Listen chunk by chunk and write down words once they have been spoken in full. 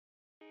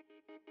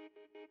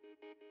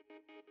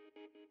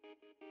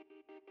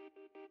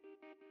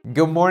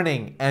Good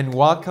morning and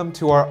welcome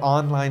to our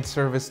online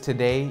service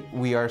today.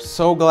 We are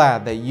so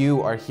glad that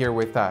you are here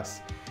with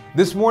us.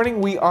 This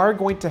morning we are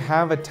going to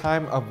have a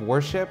time of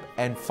worship,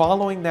 and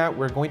following that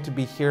we're going to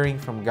be hearing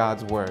from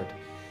God's Word.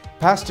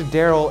 Pastor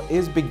Daryl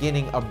is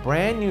beginning a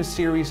brand new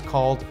series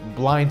called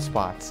Blind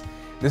Spots.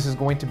 This is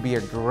going to be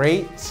a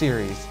great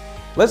series.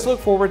 Let's look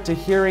forward to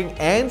hearing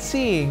and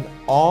seeing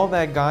all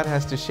that God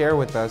has to share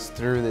with us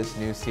through this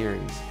new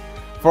series.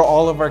 For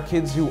all of our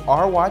kids who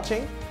are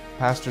watching,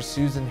 Pastor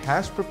Susan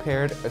has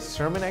prepared a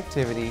sermon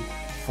activity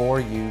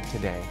for you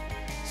today.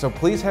 So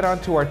please head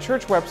on to our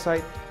church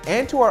website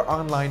and to our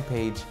online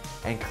page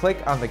and click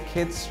on the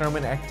Kids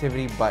Sermon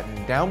Activity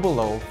button down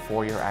below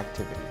for your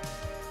activity.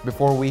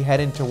 Before we head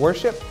into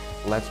worship,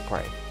 let's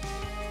pray.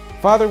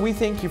 Father, we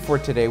thank you for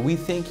today. We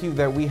thank you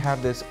that we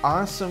have this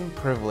awesome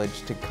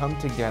privilege to come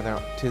together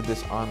to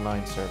this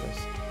online service.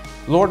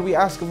 Lord, we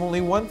ask of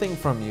only one thing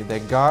from you,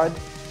 that God,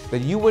 that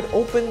you would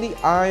open the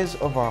eyes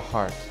of our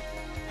heart.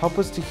 Help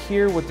us to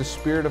hear what the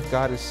Spirit of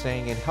God is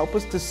saying, and help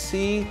us to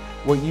see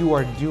what you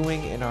are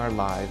doing in our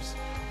lives.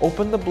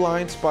 Open the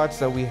blind spots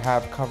that we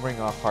have covering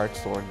our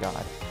hearts, Lord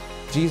God.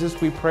 Jesus,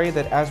 we pray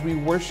that as we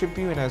worship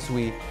you and as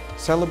we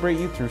celebrate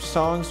you through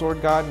songs,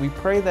 Lord God, we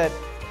pray that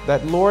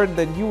Lord,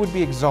 that you would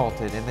be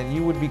exalted and that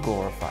you would be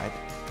glorified.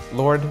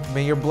 Lord,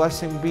 may your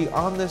blessing be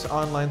on this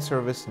online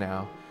service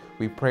now.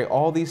 We pray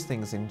all these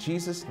things in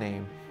Jesus'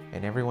 name,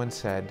 and everyone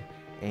said,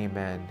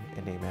 amen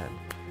and amen.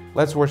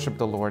 Let's worship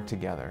the Lord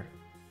together.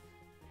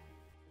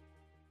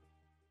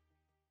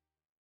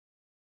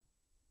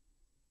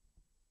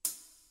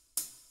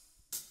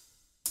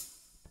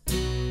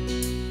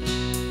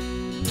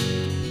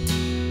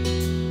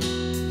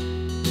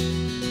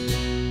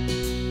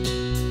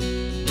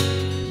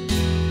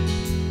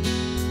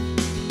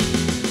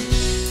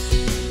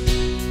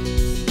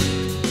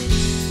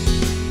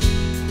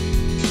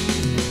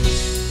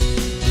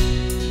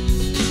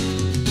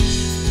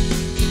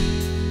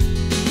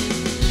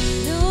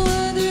 No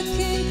other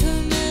king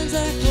commands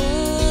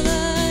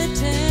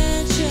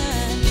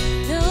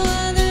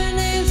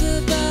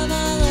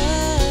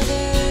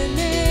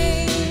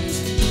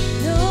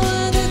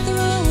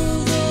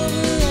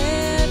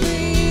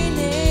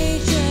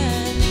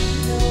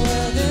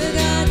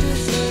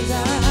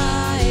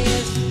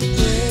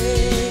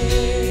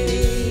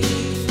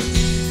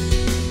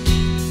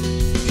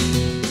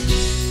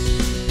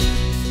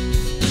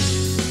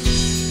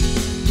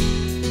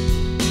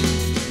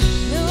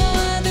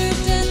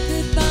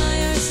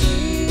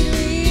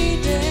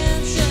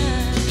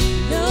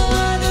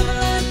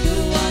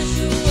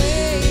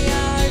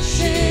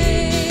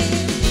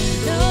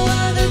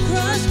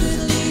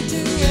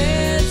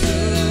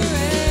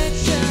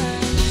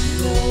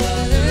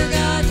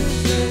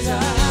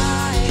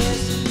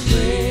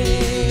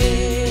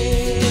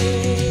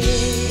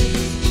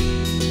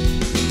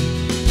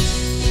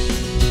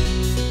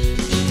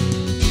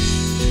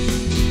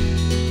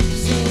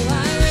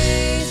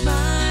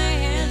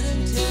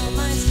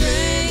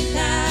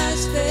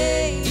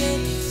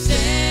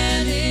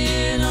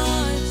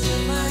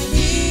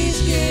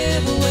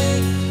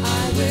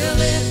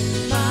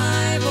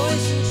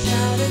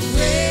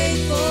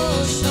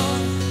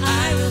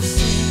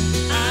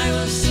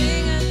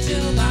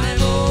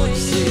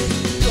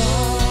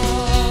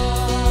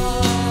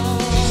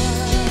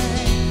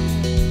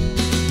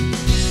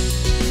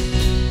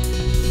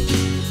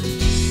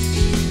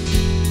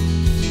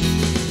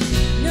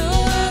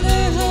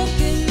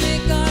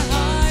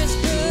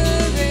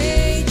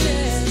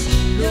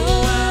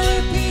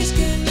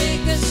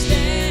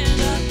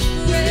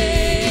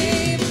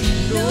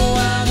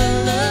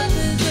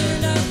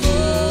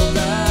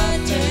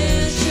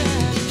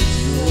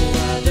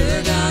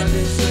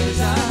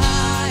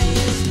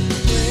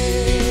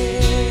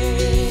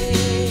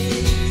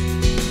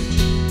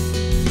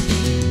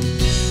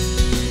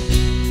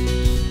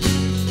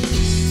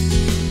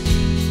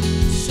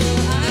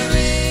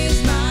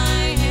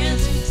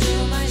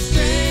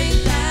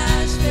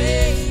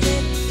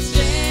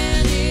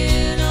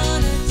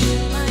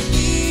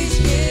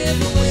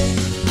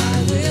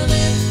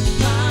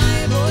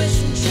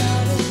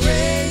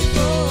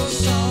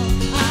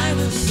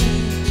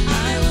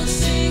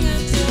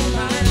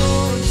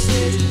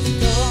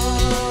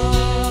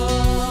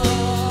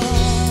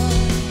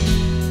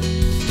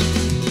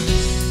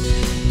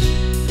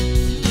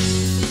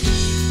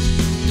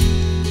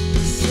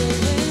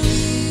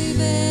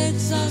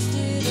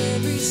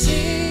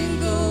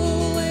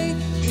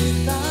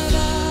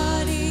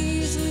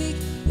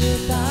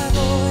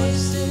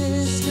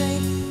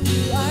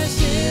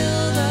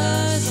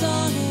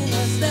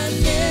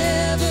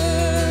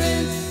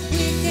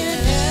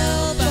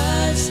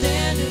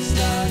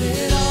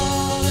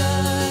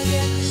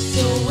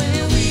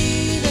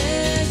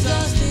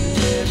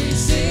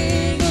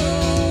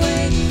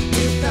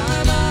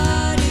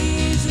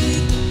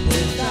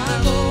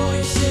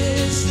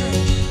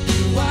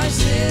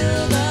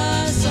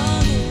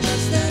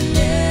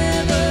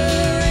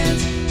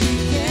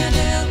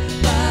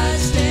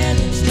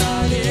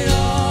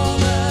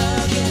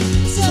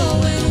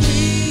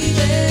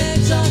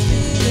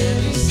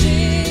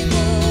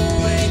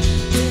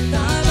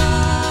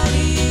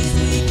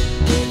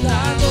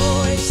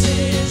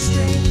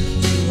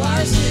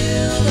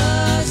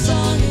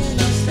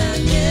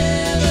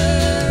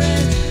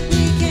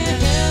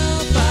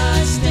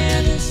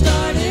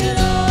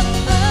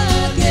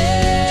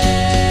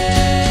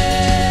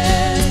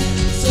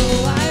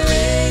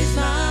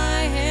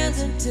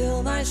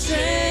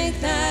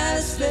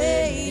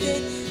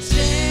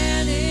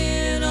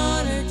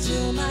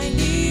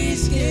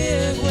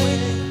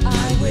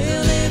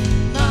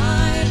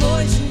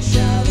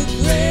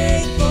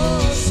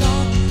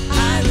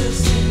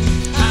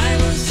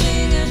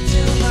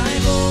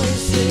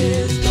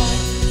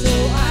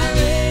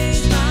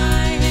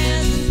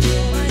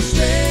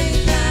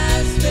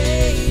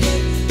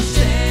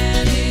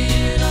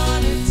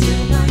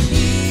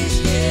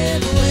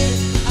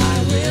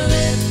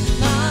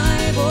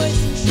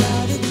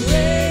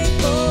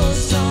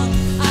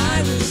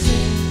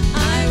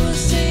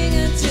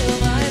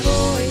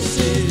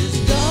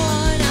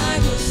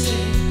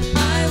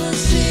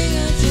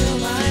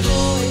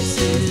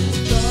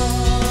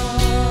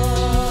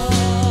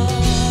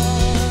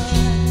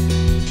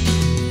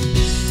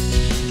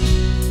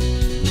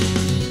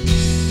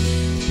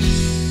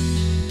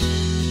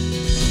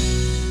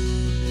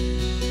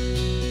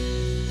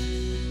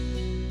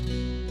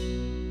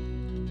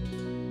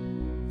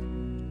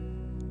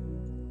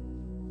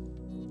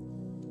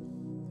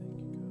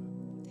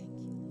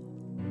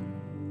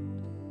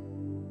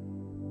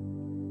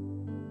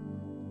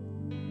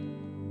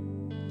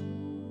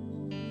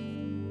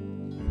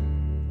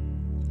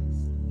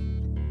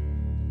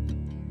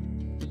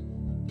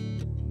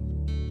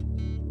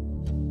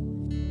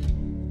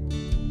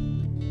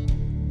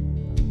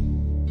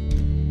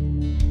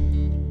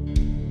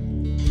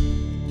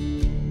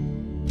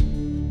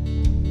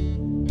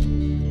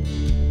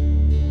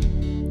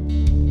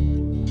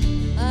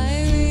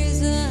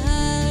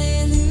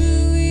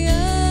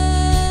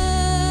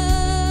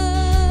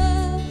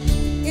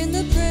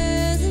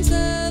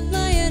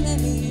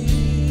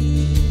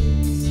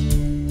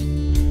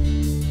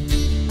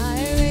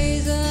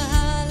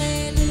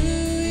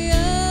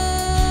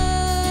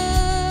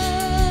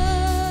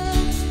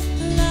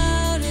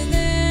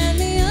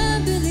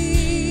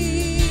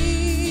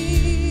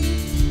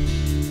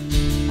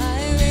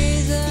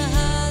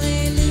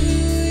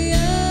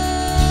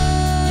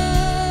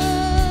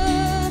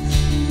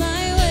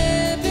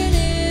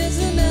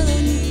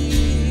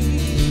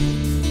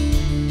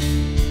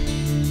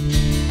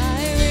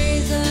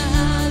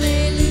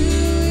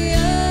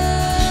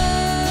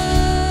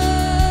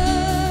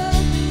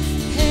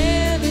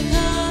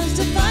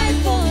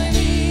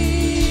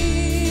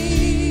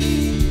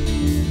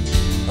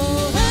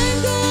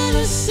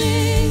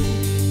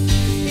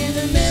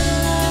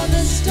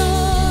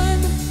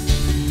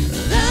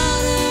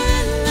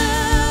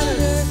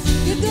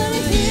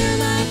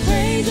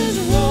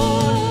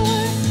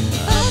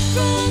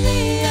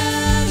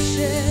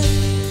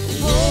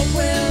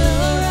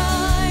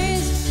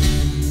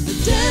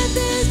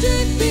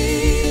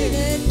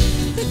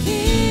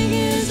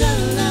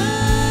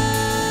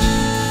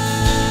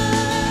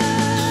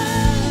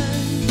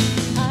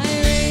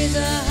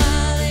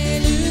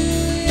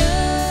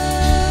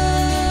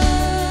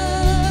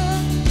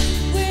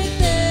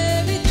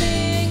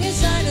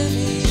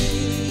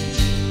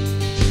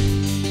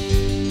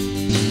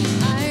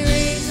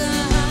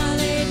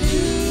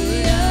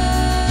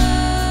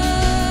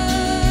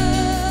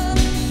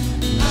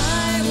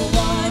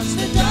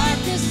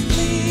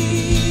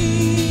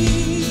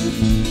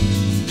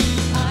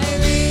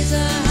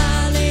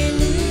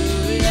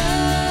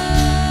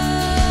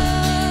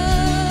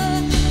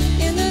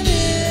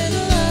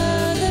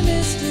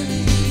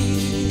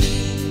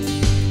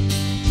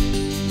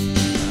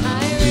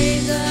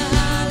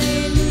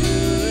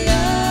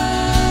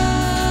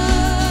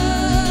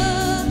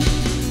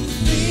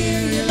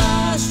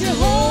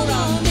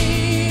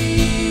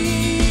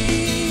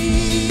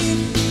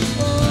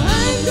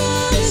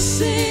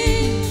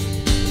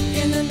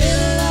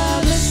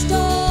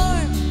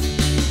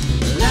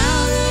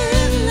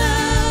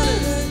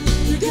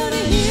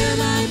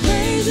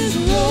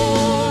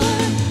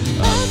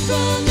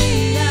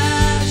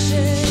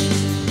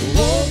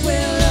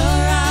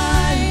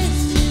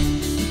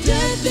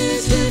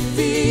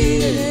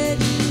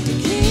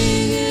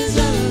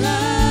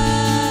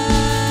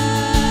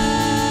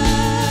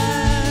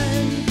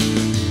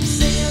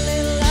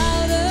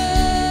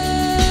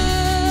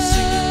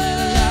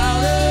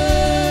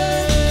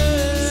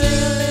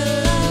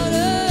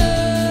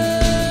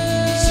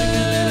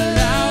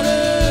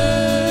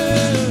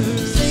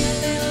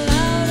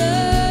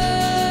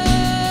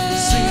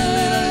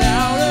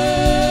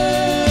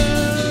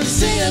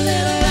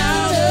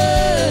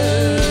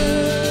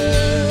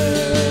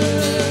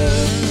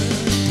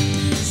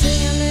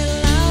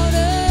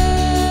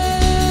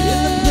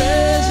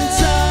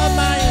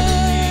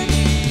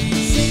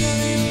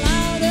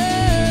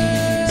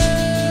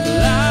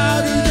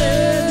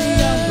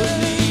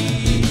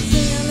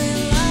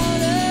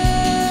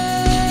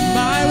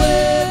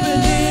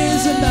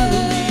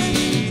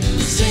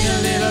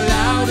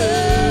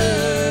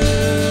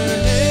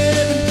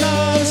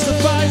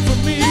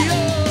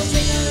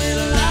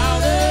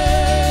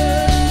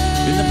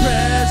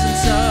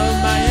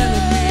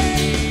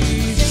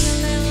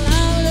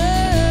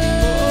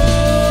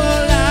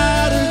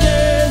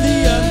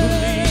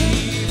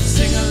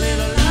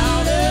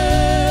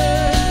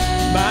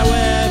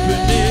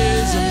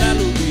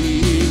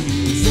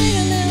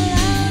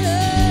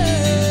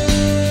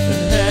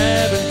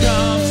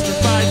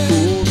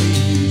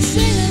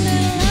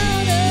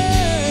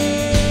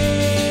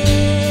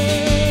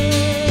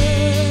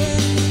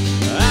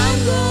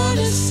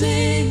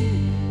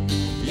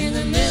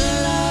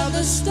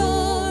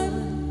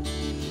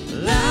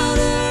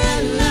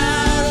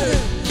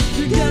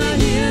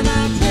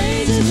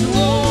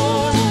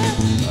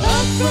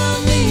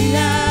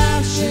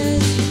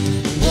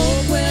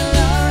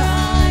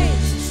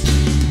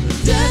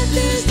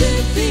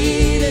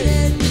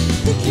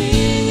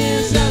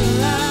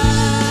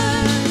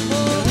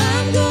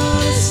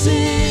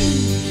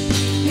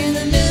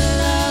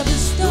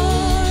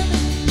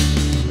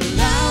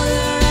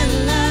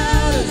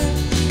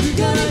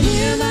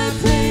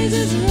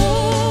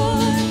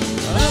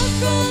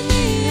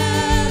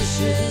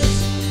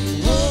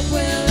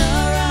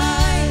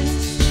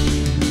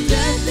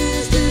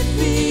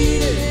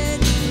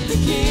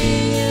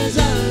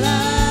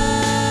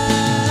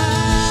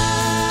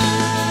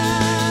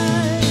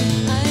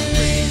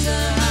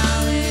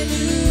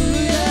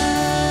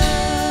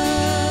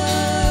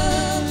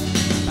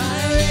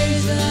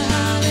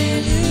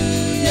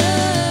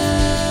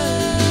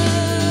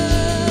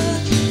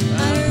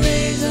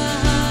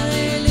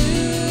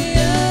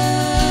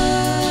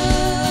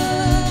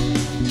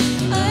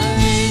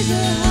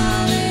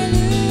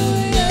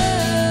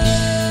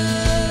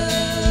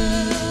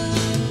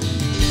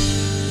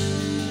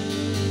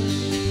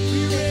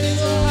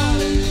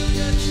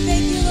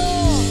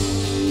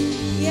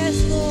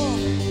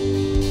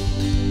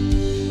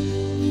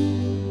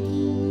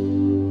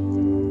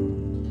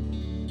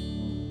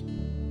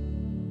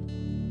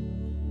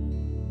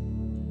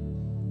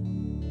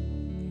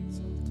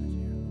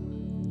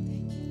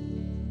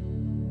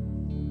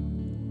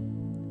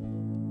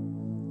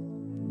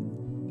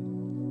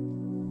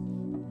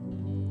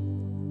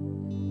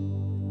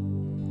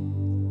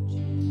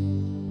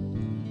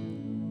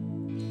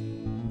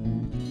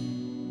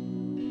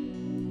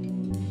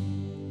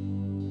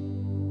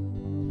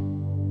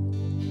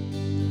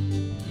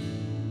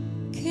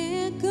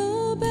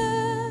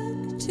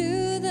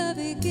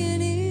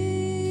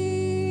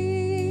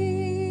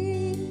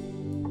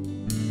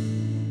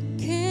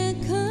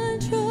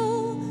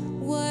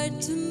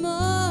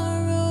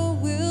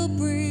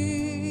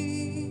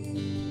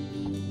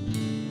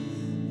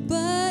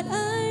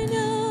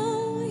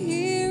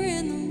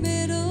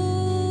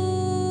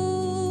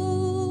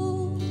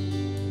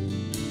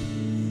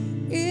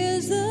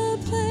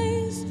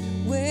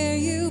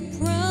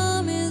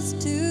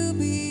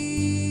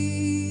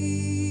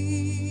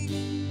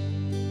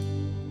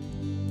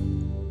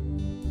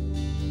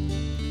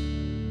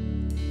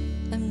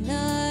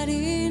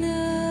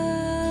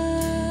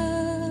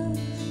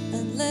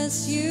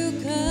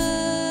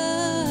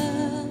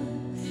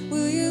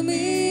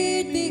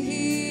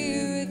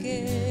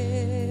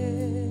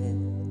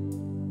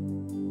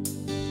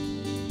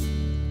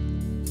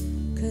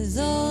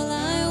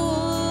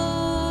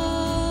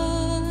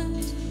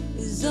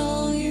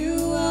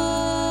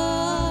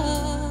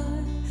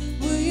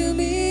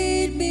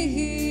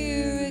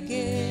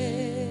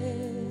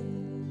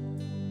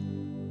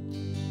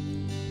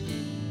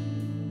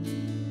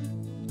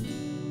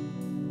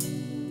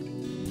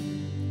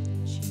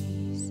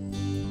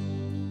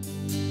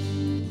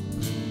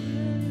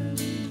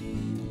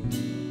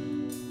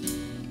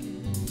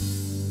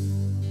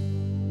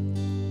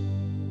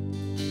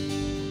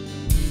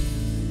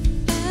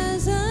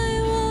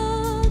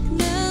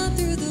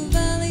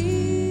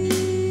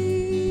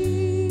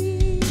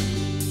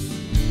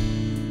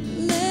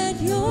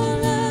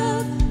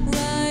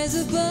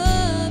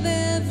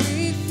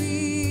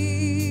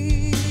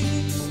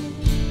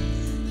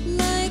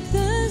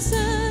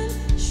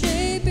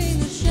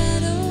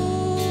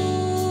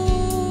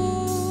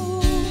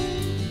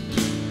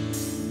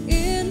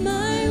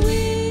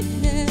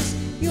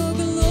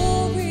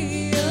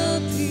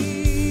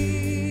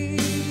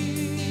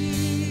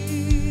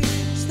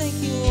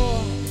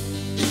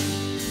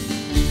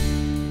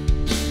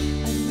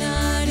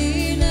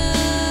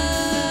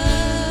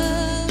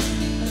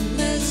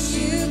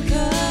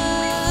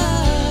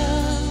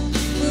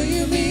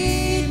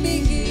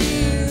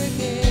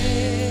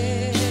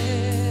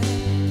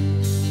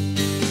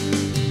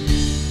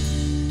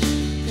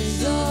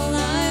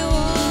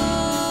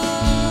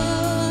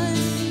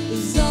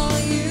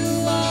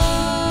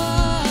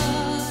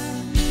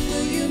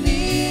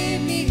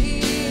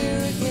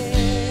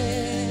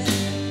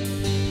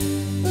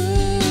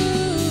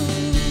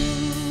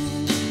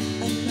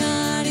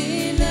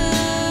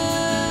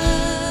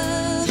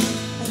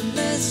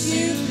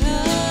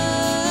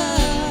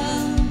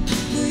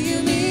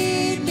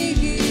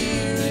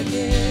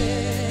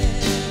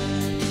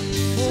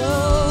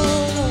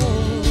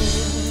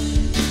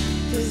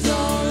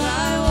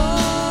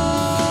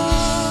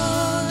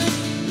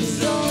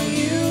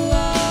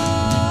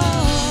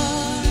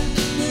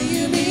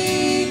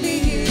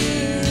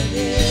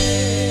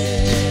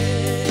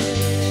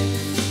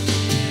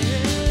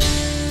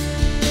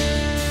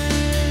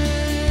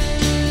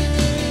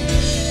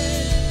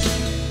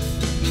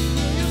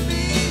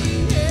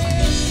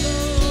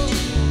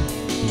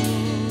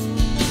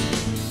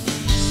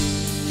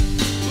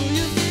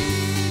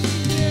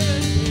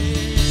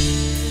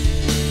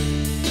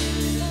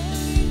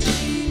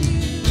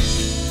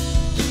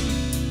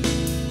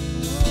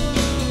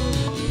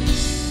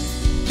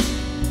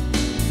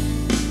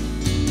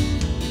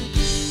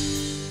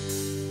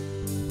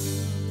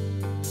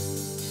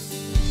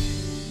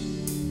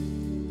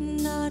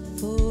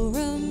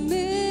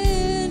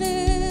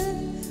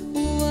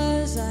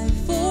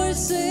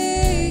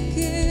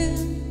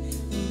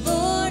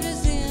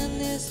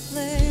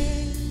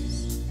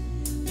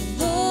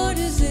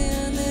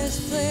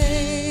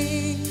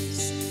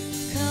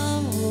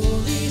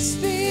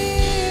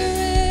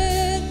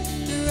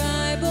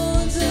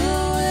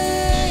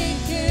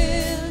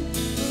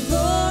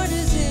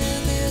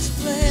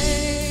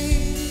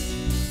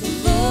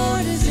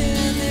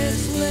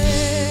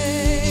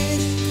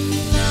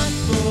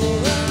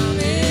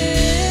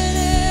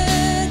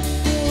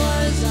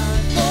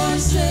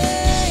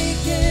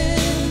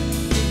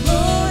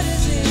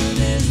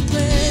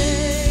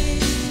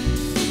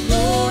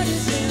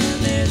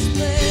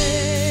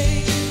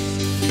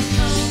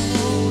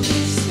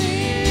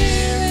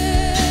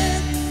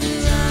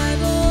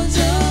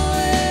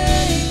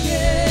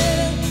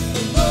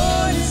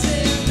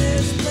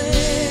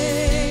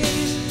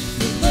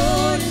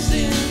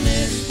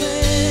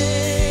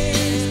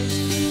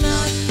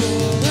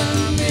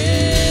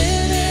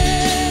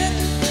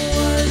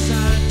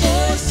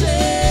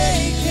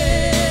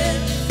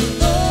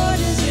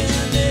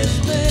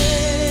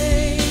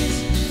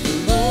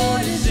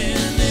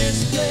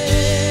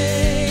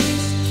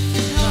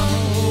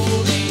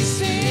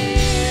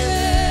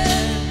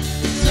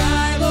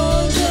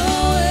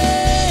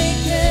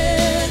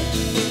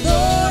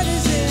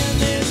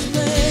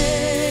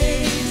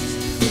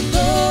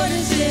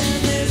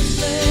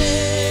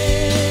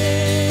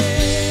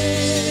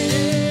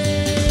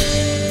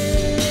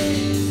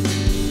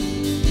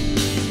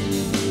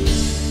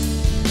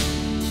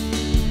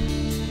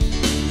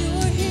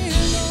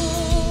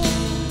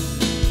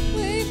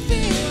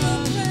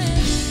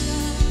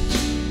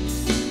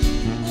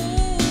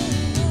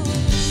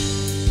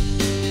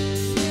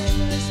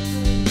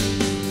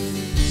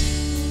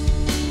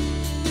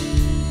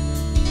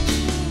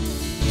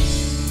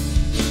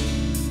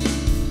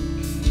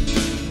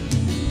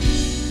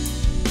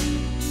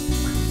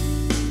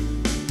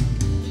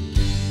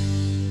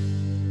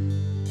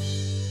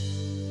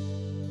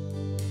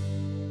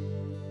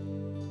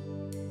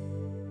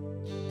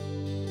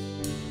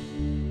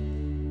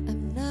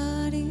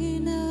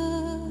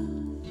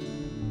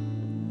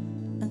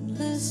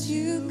Jesus,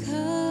 you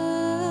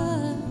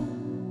come.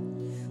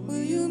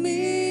 Will you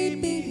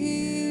meet me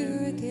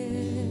here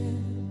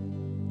again?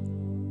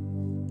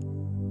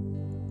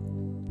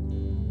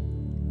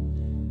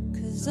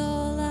 'Cause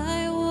all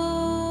I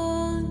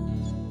want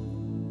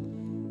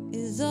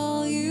is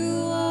all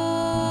you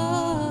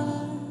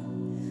are.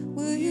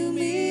 Will you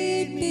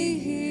meet me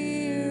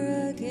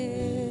here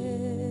again?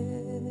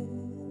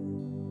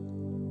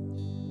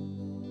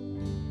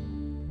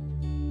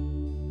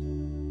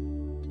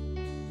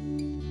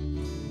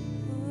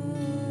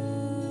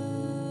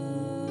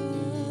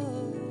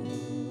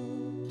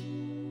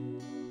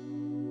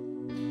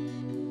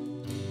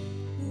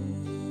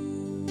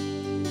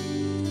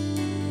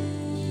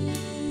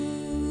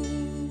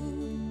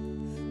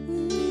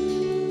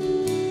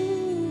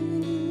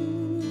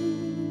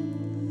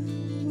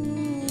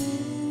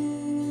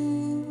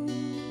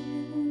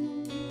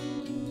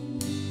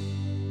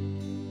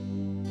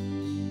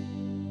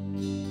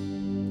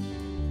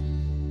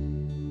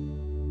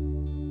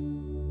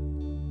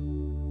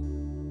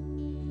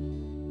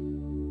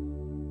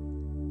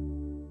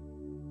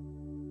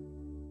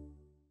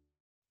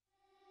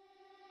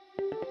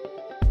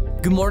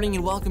 Good morning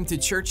and welcome to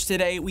church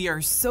today. We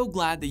are so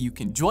glad that you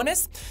can join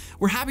us.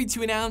 We're happy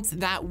to announce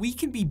that we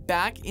can be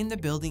back in the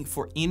building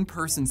for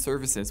in-person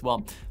services.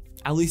 Well,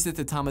 at least at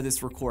the time of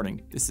this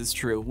recording, this is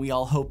true. We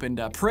all hope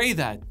and pray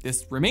that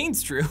this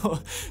remains true.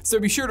 So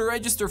be sure to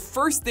register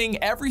first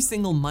thing every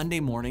single Monday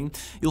morning.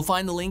 You'll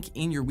find the link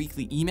in your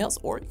weekly emails,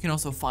 or you can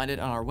also find it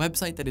on our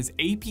website that is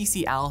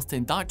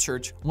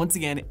apcalliston.church. Once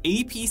again,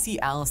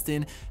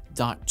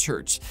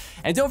 apcalliston.church.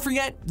 And don't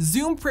forget,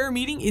 Zoom prayer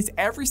meeting is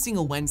every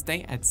single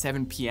Wednesday at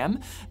 7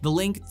 p.m. The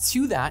link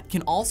to that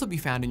can also be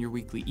found in your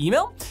weekly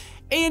email.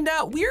 And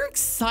we're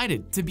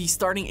excited to be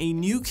starting a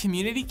new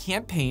community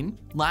campaign.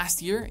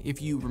 Last year,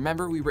 if you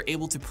remember, we were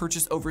able to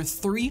purchase over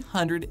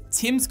 300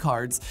 Tim's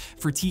cards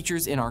for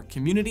teachers in our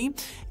community,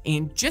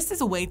 and just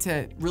as a way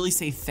to really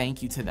say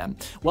thank you to them.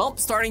 Well,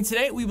 starting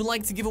today, we would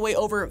like to give away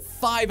over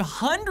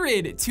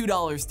 500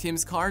 $2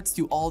 Tim's cards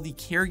to all the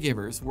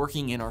caregivers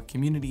working in our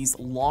community's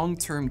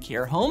long-term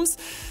care homes.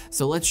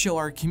 So let's show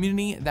our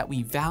community that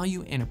we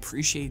value and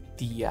appreciate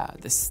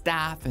the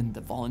staff and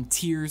the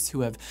volunteers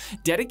who have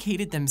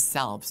dedicated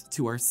themselves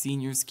to our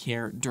seniors'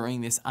 care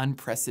during this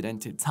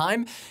unprecedented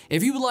time.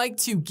 If you would like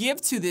to give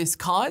to this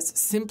cause,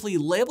 simply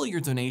label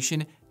your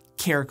donation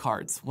Care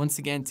Cards. Once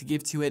again, to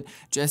give to it,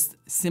 just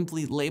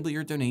simply label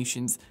your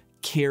donations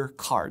Care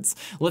Cards.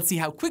 Let's see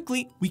how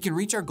quickly we can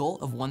reach our goal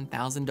of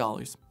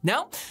 $1,000.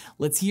 Now,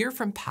 let's hear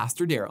from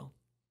Pastor Daryl.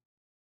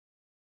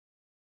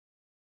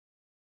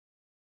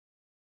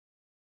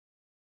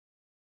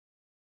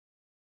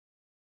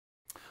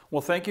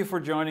 Well, thank you for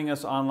joining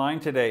us online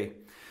today.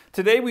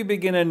 Today we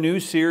begin a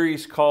new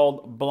series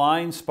called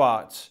Blind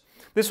Spots.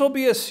 This will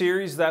be a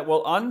series that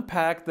will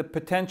unpack the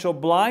potential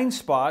blind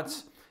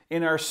spots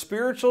in our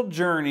spiritual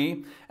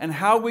journey and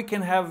how we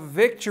can have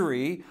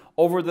victory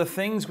over the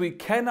things we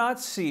cannot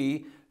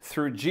see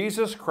through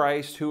Jesus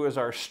Christ, who is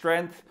our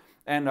strength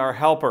and our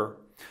helper.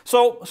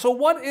 So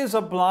what is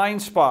a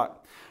blind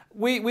spot?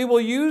 We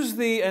will use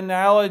the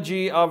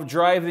analogy of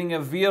driving a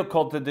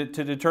vehicle to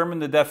determine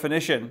the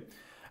definition.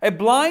 A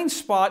blind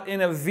spot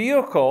in a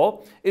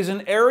vehicle is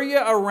an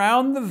area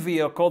around the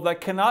vehicle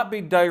that cannot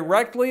be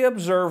directly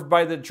observed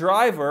by the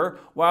driver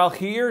while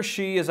he or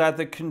she is at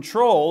the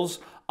controls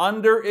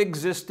under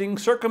existing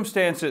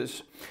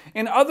circumstances.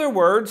 In other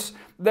words,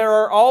 there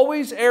are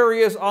always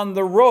areas on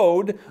the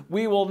road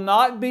we will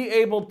not be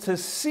able to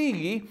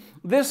see.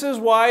 This is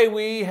why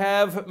we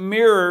have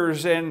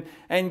mirrors and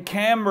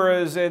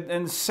cameras and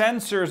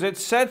sensors,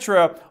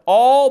 etc.,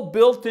 all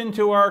built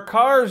into our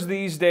cars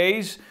these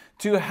days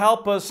to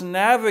help us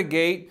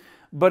navigate,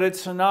 but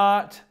it's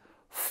not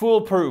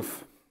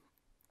foolproof.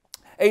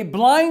 A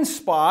blind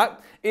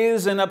spot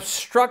is an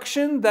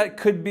obstruction that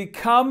could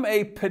become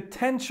a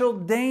potential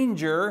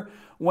danger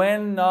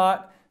when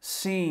not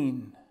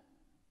seen.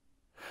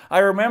 I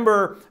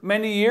remember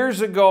many years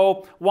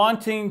ago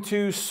wanting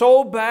to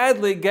so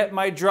badly get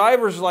my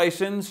driver's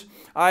license.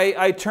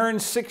 I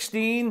turned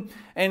 16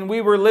 and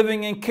we were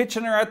living in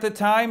Kitchener at the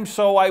time,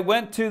 so I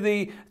went to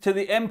the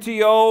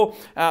MTO.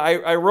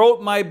 I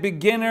wrote my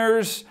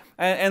beginners,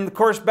 and of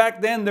course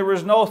back then there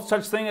was no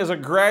such thing as a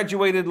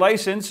graduated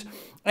license.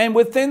 And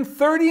within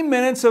 30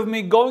 minutes of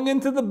me going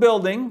into the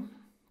building,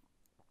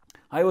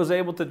 I was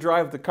able to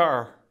drive the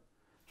car.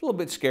 It's a little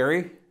bit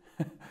scary.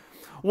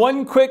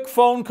 One quick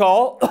phone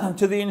call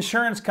to the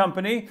insurance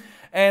company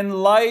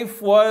and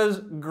life was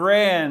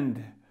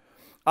grand.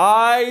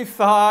 I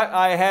thought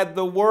I had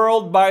the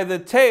world by the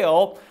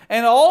tail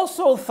and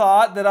also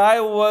thought that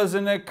I was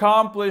an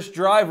accomplished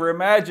driver.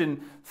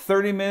 Imagine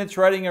 30 minutes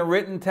writing a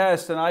written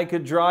test and I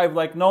could drive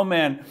like no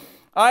man.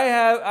 I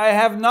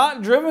have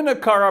not driven a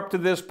car up to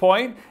this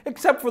point,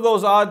 except for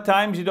those odd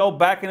times, you know,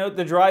 backing out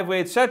the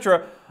driveway,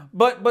 etc.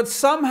 But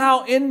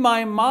somehow in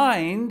my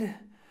mind,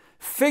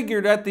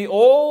 figured at the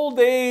old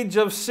age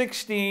of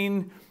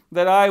 16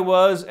 that I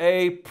was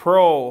a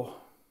pro.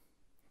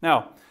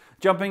 Now,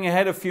 jumping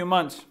ahead a few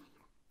months,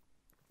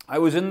 I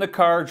was in the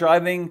car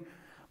driving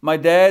my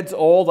dad's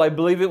old, I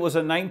believe it was a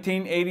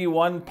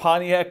 1981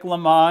 Pontiac Le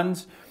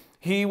Mans.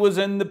 He was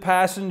in the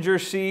passenger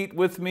seat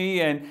with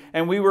me,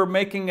 and we were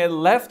making a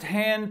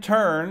left-hand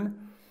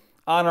turn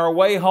on our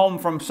way home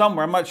from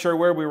somewhere. I'm not sure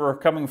where we were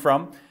coming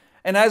from.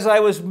 And as I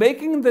was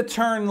making the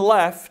turn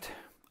left,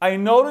 I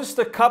noticed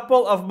a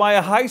couple of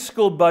my high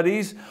school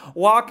buddies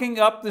walking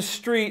up the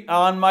street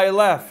on my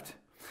left.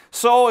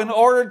 So in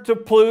order to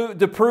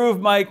prove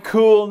my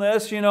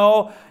coolness, I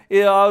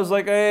was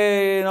like,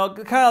 hey, kind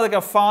of like a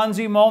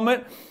Fonzie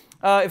moment.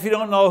 If you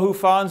don't know who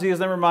Fonzie is,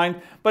 never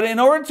mind. But in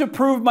order to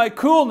prove my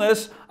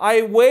coolness,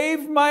 I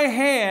waved my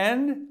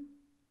hand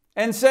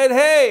and said,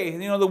 hey,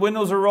 the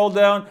windows are rolled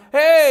down.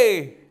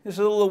 Hey, just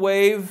a little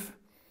wave.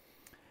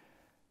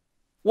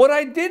 What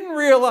I didn't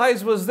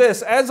realize was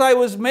this. As I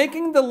was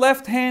making the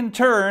left-hand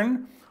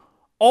turn,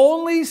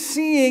 only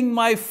seeing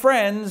my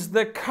friends,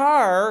 the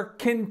car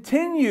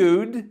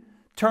continued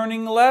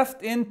turning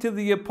left into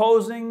the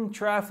opposing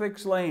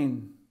traffic's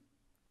lane.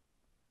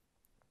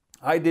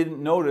 I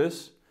didn't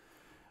notice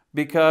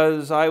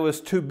because I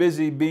was too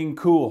busy being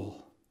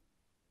cool.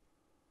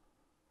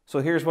 So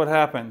here's what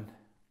happened.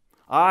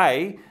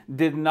 I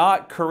did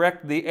not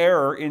correct the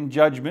error in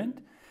judgment,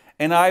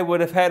 and I would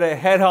have had a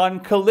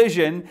head-on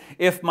collision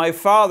if my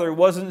father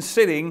wasn't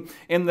sitting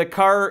in the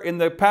car, in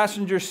the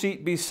passenger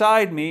seat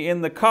beside me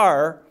in the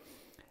car,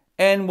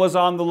 and was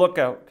on the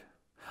lookout.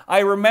 I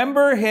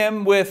remember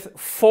him with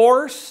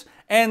force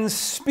and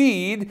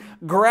speed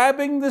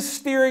grabbing the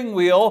steering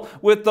wheel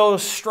with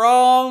those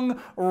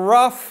strong,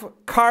 rough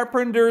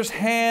carpenter's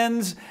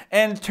hands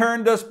and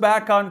turned us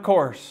back on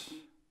course.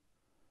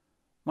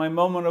 My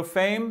moment of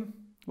fame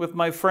with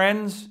my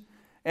friends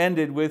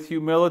ended with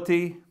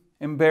humility,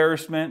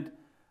 embarrassment,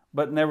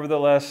 but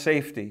nevertheless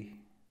safety.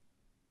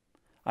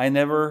 I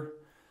never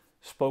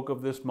spoke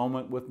of this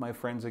moment with my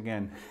friends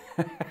again.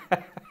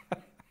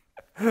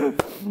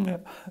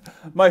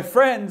 My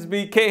friends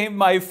became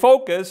my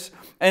focus,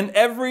 and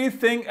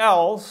everything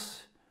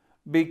else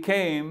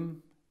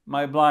became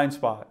my blind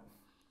spot.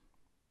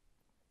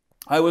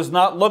 I was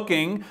not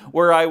looking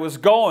where I was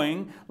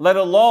going, let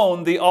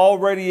alone the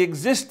already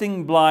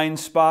existing blind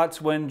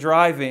spots when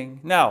driving.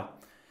 Now,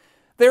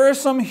 there are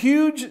some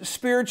huge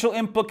spiritual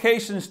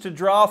implications to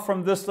draw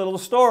from this little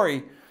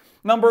story.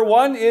 Number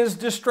one is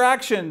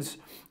distractions.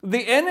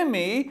 The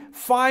enemy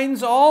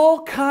finds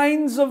all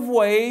kinds of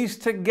ways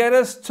to get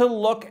us to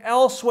look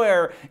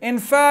elsewhere. In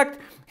fact,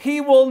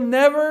 he will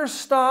never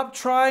stop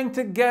trying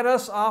to get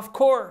us off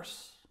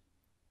course.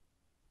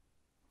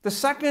 The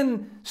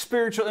second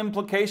spiritual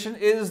implication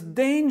is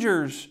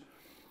dangers.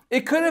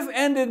 It could have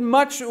ended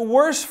much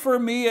worse for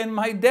me and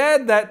my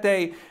dad that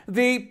day.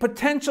 The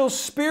potential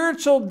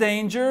spiritual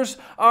dangers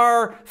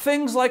are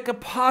things like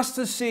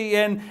apostasy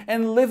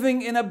and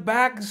living in a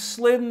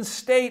backslidden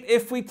state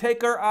if we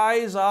take our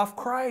eyes off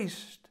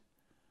Christ.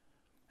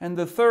 And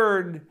the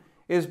third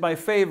is my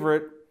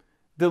favorite,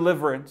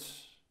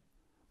 deliverance.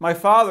 My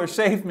father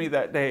saved me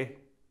that day.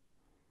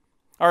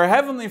 Our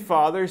Heavenly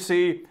Father,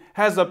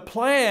 has a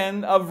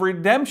plan of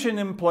redemption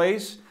in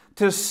place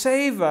to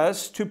save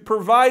us, to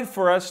provide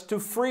for us, to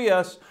free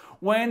us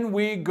when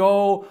we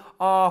go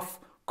off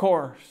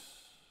course.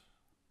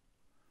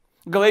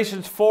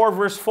 Galatians 4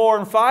 verse 4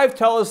 and 5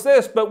 tell us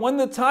this, but when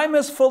the time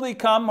has fully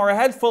come, or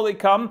had fully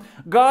come,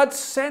 God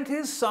sent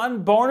His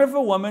Son, born of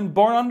a woman,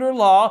 born under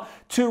law,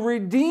 to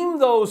redeem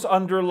those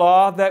under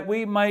law that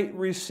we might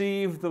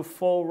receive the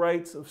full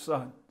rights of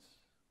sons.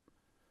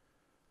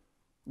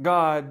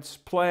 God's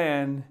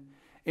plan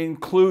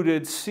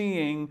included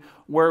seeing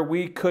where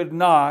we could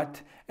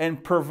not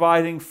and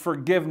providing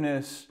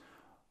forgiveness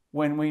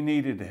when we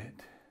needed it.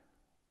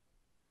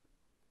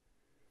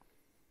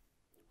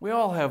 We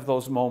all have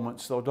those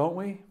moments though, don't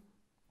we?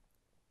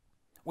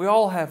 We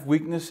all have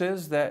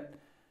weaknesses that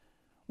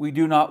we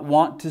do not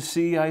want to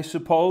see, I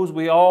suppose.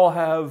 We all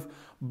have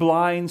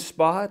blind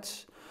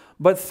spots.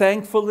 But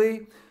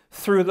thankfully,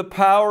 through the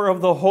power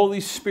of the Holy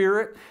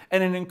Spirit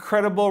and an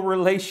incredible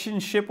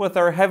relationship with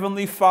our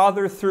Heavenly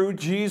Father through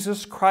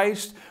Jesus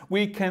Christ,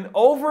 we can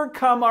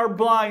overcome our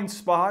blind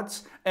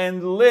spots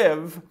and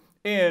live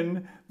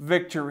in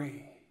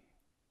victory.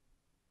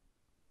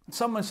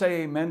 Someone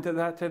say amen to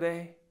that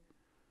today.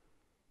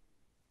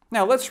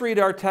 Now let's read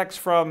our text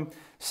from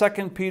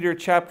 2 Peter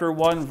chapter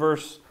 1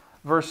 verse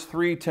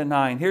 3 to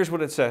 9. Here's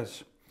what it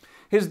says.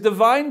 His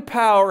divine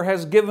power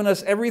has given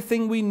us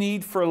everything we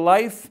need for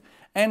life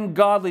and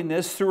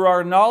godliness through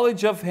our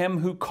knowledge of Him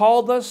who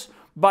called us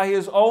by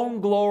His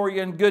own glory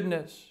and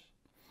goodness.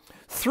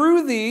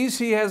 Through these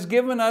He has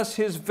given us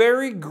His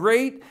very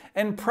great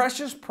and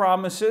precious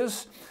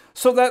promises,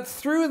 so that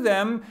through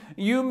them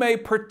you may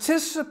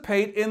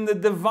participate in the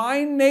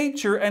divine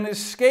nature and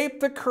escape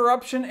the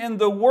corruption in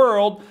the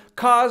world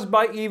caused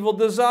by evil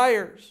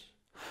desires.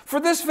 For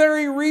this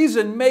very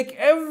reason, make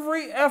every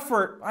every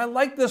effort, I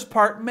like this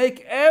part,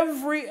 make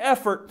every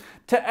effort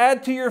to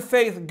add to your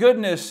faith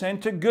goodness,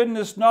 and to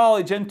goodness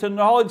knowledge, and to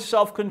knowledge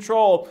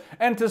self-control,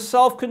 and to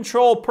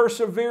self-control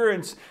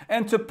perseverance,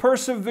 and to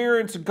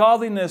perseverance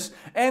godliness,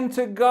 and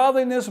to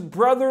godliness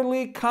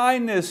brotherly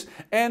kindness,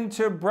 and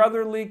to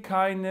brotherly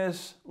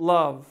kindness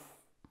love.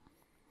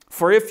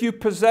 For if you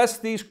possess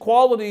these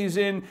qualities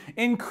in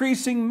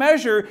increasing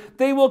measure,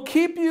 they will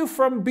keep you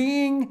from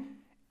being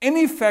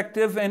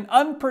ineffective and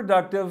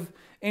unproductive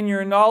in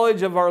your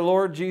knowledge of our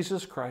Lord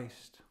Jesus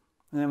Christ.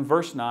 And then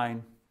verse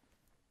 9,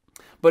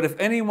 but if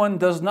anyone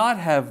does not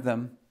have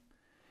them,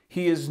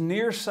 he is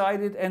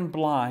nearsighted and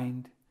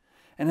blind,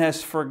 and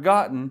has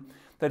forgotten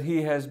that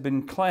he has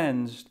been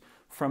cleansed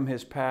from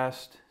his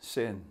past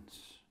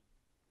sins.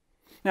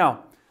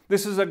 Now,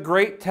 this is a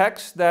great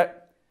text that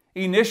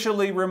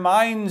initially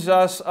reminds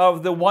us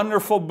of the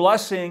wonderful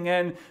blessing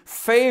and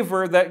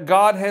favor that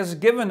God has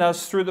given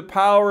us through the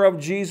power of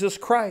Jesus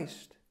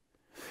Christ.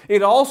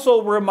 It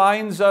also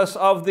reminds us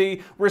of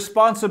the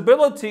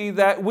responsibility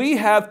that we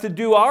have to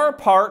do our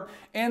part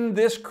in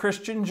this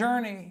Christian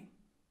journey.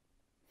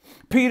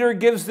 Peter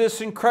gives this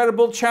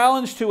incredible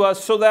challenge to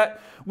us so that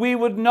we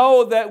would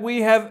know that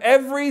we have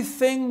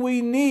everything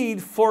we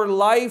need for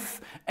life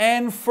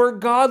and for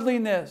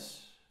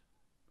godliness.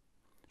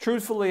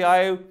 Truthfully,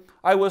 I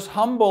was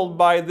humbled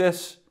by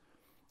these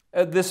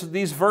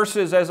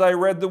verses as I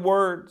read the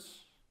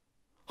words.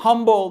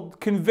 Humbled,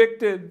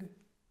 convicted.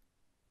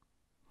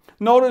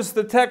 Notice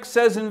the text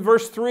says in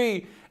verse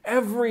 3,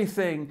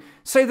 everything.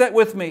 Say that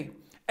with me.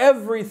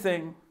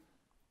 Everything.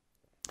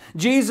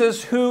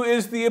 Jesus, who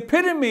is the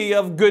epitome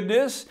of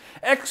goodness,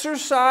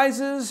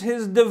 exercises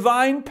His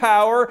divine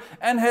power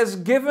and has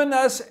given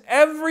us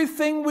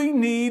everything we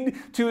need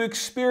to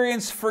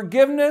experience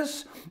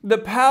forgiveness, the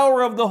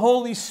power of the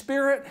Holy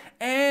Spirit,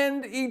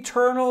 and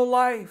eternal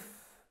life.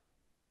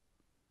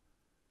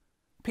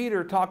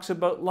 Peter talks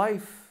about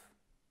life,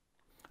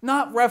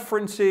 not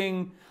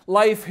referencing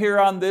life here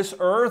on this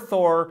earth,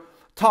 or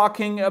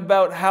talking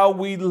about how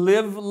we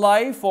live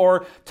life,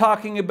 or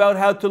talking about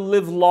how to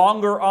live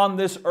longer on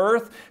this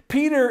earth.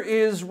 Peter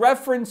is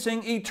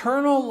referencing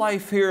eternal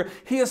life here.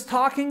 He is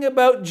talking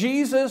about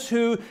Jesus,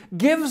 who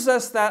gives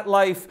us that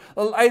life,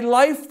 a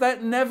life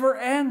that never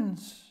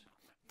ends.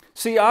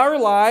 See, our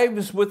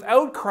lives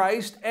without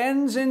Christ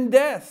ends in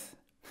death.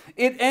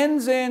 It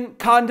ends in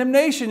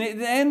condemnation. It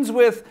ends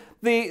with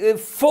the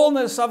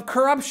fullness of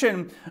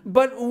corruption.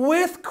 But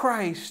with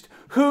Christ,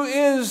 who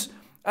is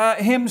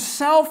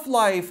Himself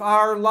life,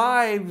 our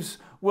lives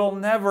will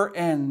never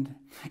end.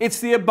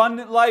 It's the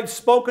abundant life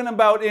spoken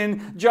about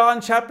in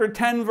John chapter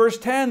 10, verse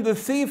 10. The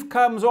thief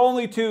comes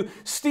only to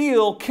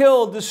steal,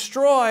 kill,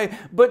 destroy,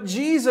 but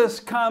Jesus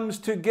comes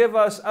to give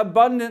us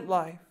abundant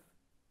life.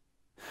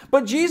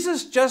 But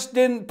Jesus just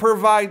didn't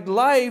provide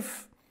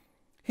life.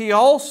 He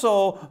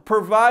also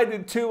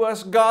provided to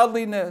us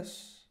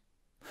godliness.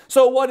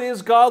 So what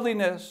is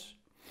godliness?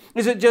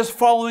 Is it just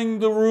following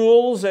the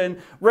rules and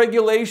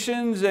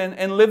regulations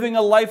and living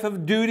a life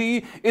of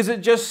duty? Is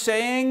it just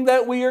saying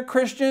that we are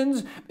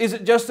Christians? Is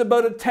it just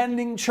about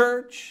attending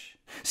church?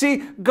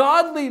 See,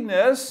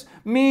 godliness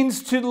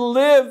means to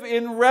live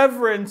in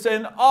reverence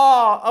and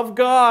awe of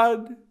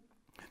God.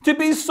 To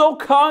be so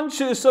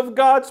conscious of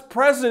God's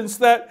presence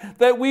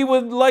that we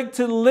would like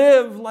to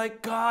live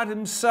like God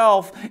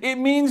Himself. It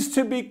means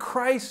to be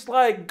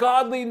Christ-like.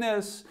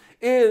 Godliness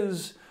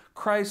is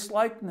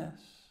Christ-likeness.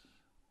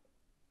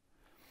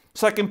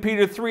 2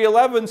 Peter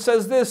 3:11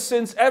 says this,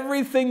 since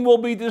everything will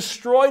be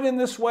destroyed in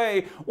this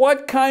way,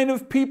 what kind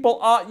of people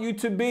ought you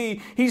to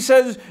be? He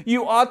says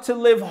you ought to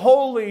live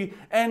holy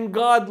and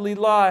godly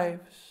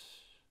lives.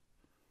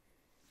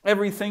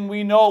 Everything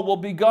we know will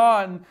be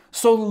gone,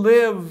 so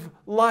live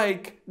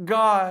like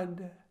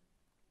God.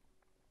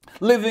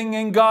 Living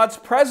in God's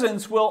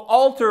presence will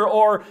alter,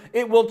 or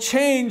it will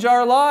change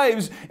our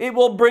lives. It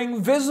will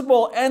bring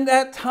visible and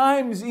at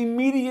times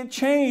immediate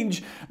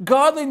change.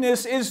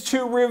 Godliness is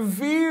to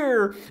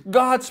revere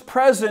God's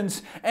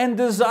presence and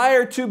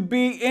desire to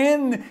be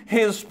in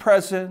His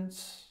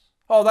presence.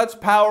 Oh, that's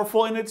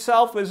powerful in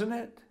itself, isn't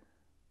it?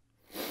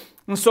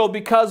 And so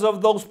because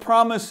of those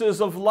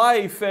promises of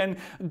life and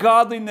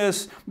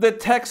godliness, the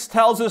text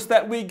tells us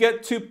that we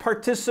get to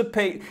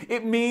participate.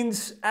 It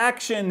means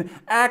action,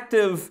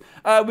 active.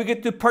 We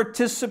get to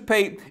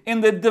participate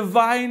in the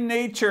divine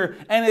nature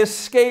and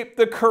escape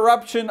the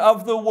corruption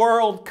of the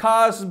world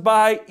caused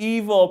by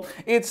evil.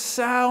 It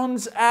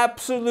sounds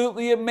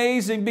absolutely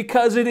amazing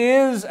because it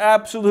is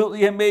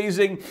absolutely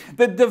amazing.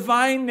 The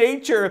divine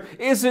nature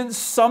isn't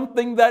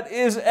something that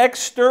is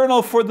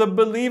external for the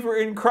believer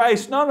in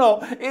Christ.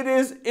 No, it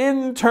is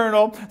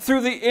internal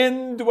through the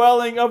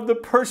indwelling of the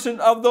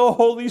person of the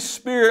Holy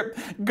Spirit.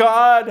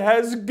 God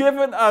has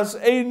given us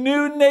a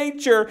new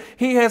nature.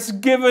 He has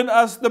given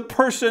us the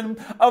person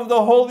of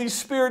the Holy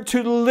Spirit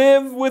to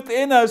live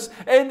within us.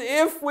 And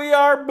if we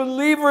are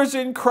believers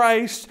in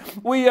Christ,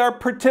 we are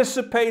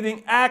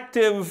participating,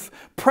 active,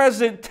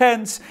 present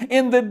tense,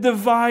 in the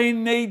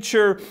divine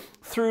nature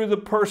through the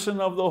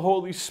person of the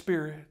Holy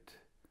Spirit.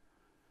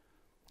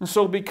 And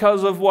so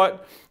because of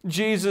what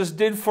Jesus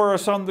did for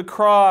us on the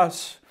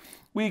cross,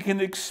 we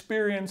can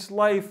experience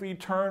life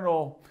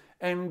eternal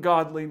and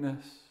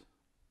godliness.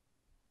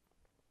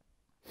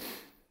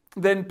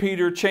 Then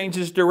Peter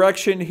changes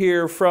direction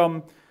here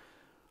from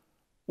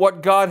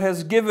what God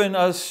has given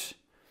us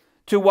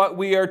to what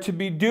we are to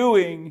be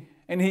doing,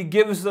 and he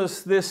gives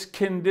us this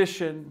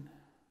condition.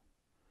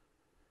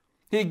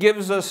 He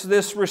gives us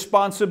this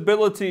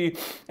responsibility,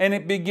 and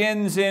it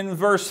begins in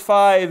verse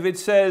 5. It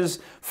says,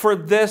 "For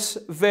this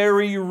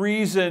very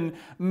reason,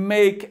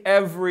 make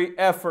every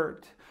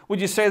effort."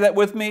 Would you say that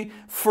with me?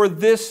 For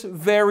this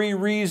very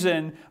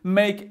reason,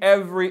 make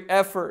every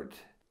effort.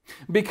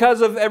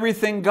 Because of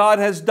everything God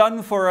has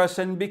done for us,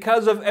 and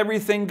because of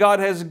everything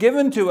God has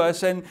given to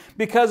us, and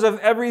because of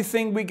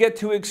everything we get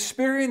to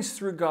experience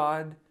through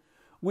God,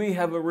 we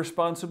have a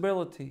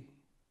responsibility.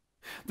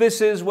 This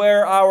is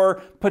where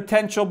our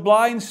potential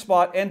blind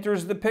spot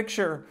enters the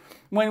picture.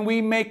 When we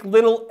make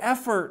little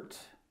effort,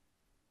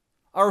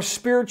 our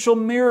spiritual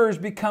mirrors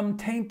become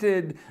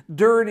tainted,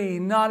 dirty,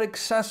 not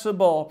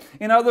accessible.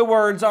 In other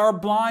words, our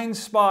blind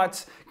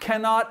spots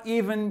cannot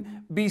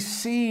even be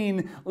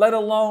seen, let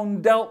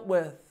alone dealt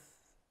with.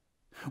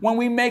 When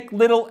we make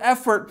little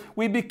effort,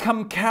 we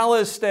become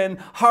calloused and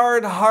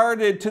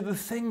hard-hearted to the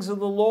things of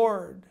the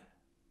Lord.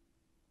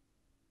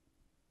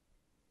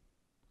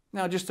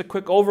 Now, just a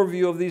quick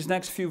overview of these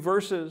next few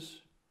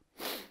verses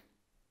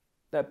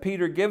that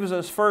Peter gives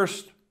us.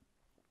 First,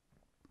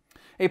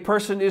 a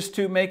person is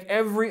to make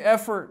every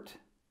effort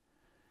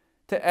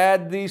to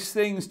add these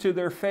things to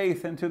their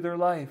faith and to their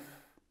life.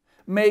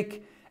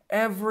 Make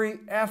every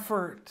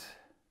effort.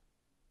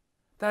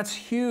 That's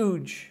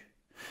huge.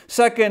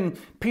 Second,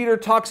 Peter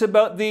talks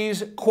about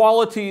these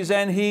qualities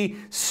and he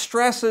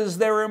stresses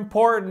their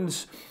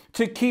importance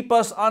to keep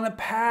us on a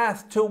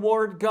path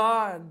toward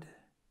God.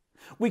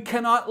 We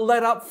cannot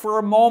let up for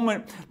a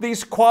moment.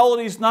 These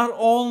qualities not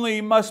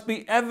only must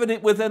be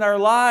evident within our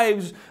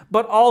lives,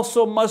 but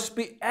also must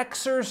be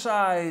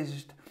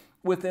exercised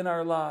within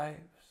our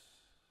lives.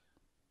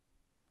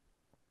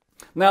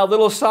 Now, a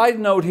little side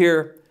note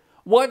here.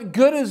 What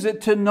good is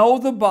it to know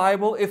the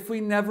Bible if we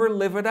never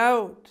live it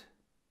out?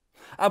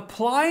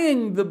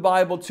 Applying the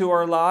Bible to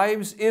our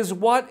lives is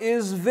what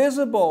is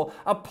visible.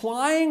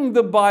 Applying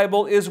the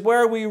Bible is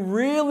where we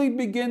really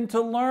begin to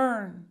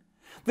learn.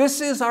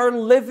 This is our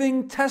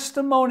living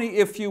testimony,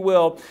 if you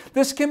will.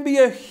 This can be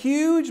a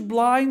huge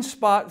blind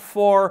spot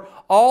for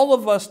all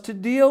of us to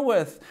deal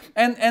with.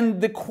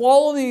 And the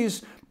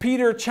qualities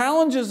Peter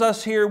challenges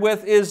us here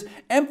with is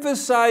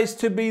emphasized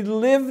to be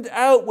lived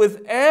out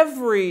with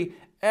every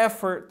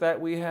effort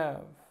that we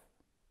have.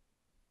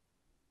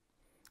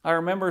 I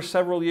remember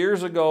several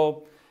years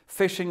ago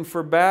fishing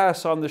for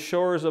bass on the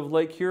shores of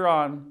Lake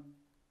Huron.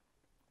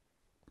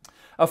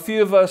 A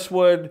few of us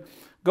would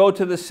go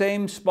to the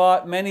same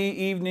spot many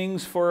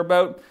evenings for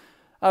about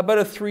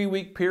a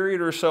 3-week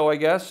period or so, I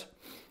guess,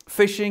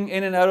 fishing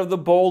in and out of the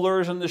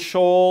boulders and the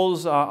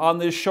shoals on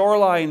this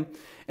shoreline.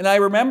 And I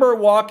remember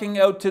walking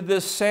out to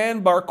this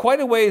sandbar, quite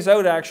a ways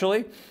out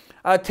actually,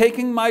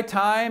 taking my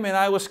time, and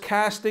I was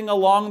casting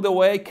along the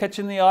way,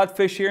 catching the odd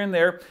fish here and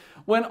there,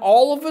 when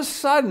all of a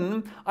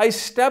sudden I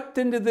stepped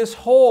into this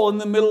hole in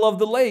the middle of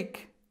the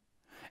lake.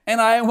 And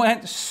I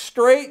went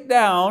straight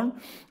down.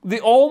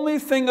 The only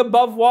thing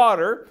above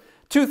water,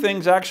 two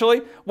things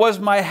actually, was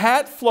my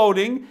hat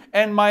floating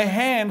and my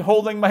hand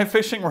holding my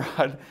fishing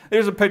rod.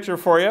 There's a picture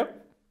for you.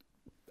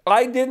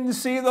 I didn't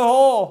see the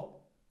hole.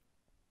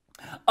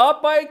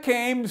 Up I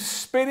came,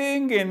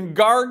 spitting and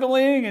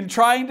gargling and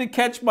trying to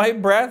catch my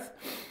breath.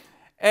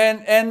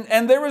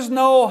 And there was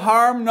no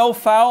harm, no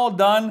foul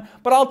done.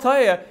 But I'll tell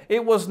you,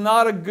 it was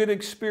not a good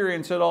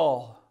experience at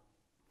all.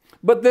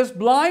 But this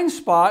blind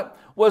spot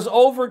was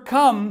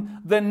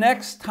overcome the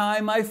next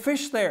time I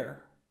fished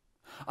there.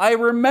 I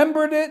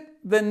remembered it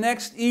the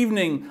next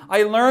evening.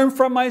 I learned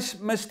from my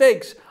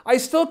mistakes. I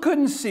still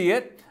couldn't see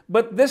it,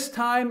 but this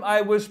time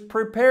I was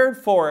prepared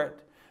for it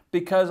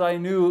because I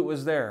knew it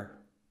was there.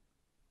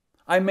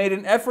 I made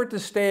an effort to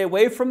stay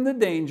away from the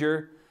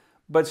danger,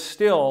 but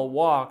still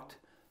walked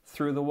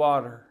through the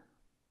water.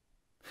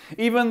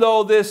 Even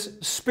though this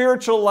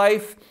spiritual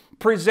life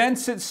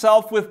presents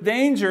itself with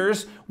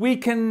dangers, we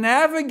can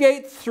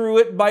navigate through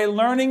it by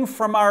learning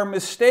from our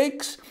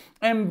mistakes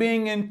and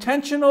being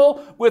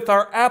intentional with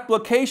our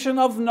application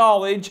of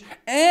knowledge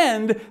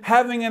and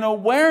having an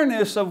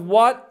awareness of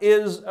what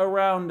is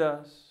around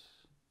us.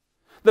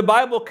 The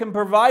Bible can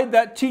provide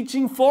that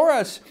teaching for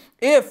us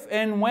if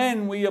and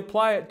when we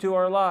apply it to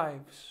our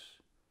lives.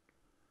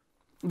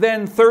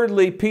 Then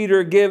thirdly,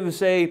 Peter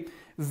gives a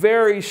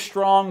very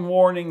strong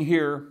warning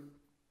here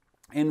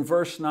in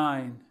verse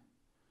 9,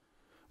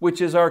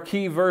 which is our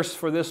key verse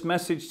for this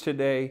message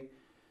today.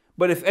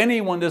 But if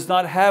anyone does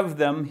not have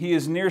them, he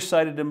is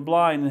nearsighted and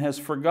blind and has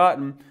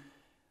forgotten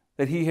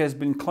that he has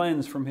been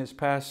cleansed from his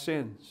past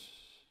sins.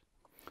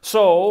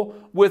 So,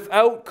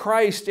 without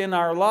Christ in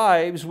our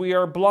lives, we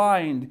are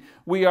blind,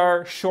 we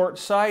are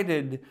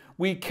short-sighted,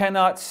 we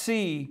cannot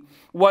see,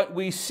 what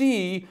we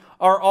see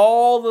are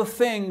all the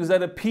things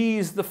that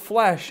appease the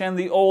flesh and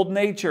the old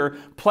nature,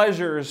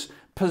 pleasures,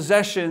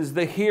 possessions,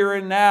 the here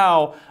and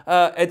now,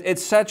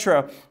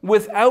 etc.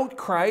 Without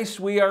Christ,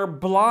 we are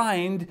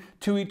blind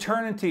to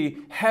eternity,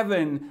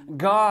 heaven,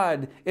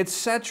 God,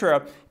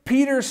 etc.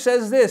 Peter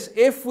says this: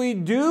 if we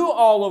do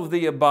all of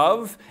the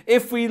above,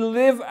 if we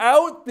live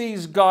out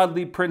these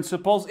godly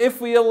principles,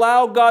 if we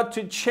allow God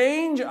to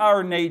change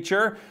our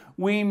nature,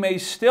 we may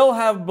still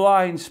have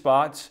blind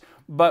spots,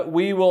 but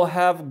we will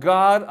have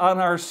God on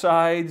our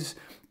sides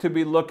to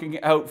be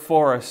looking out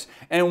for us.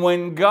 And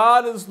when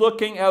God is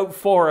looking out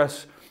for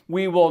us,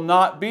 we will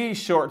not be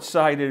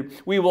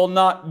short-sighted. We will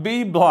not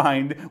be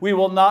blind. We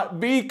will not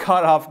be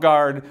caught off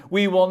guard.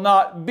 We will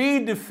not be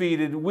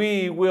defeated.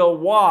 We will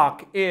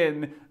walk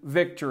in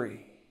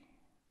victory.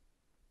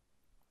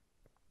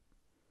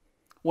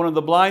 One of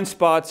the blind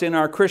spots in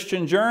our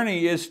Christian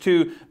journey is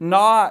to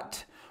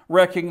not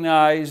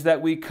recognize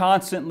that we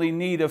constantly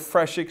need a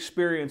fresh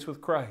experience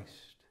with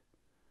Christ.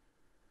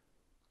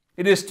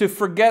 It is to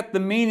forget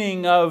the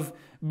meaning of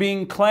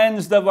being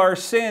cleansed of our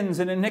sins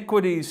and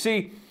iniquities.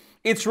 See,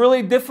 it's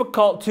really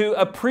difficult to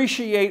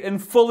appreciate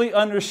and fully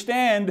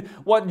understand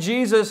what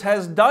Jesus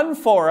has done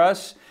for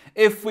us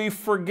if we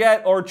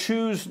forget or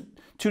choose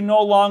to no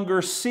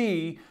longer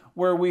see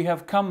where we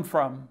have come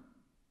from.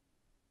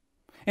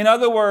 In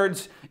other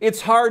words,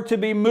 it's hard to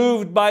be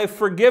moved by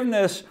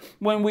forgiveness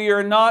when we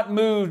are not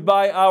moved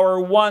by our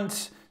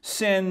once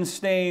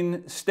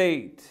sin-stained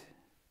state.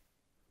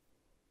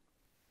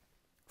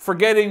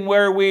 Forgetting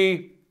where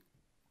we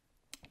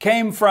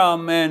came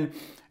from and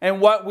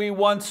what we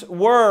once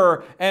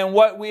were and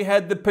what we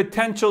had the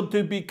potential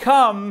to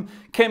become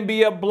can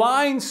be a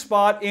blind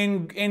spot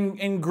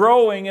in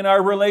growing in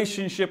our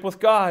relationship with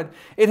God.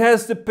 It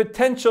has the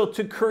potential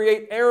to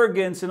create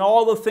arrogance and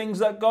all the things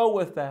that go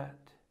with that.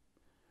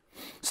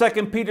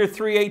 2 Peter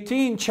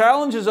 3:18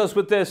 challenges us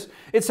with this.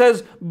 It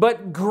says,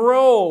 "But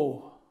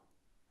grow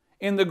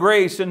in the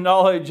grace and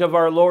knowledge of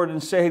our Lord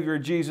and Savior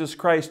Jesus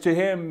Christ. To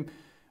Him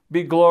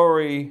be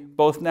glory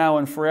both now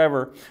and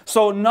forever."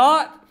 So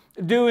not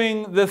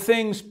doing the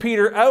things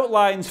Peter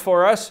outlines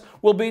for us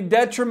will be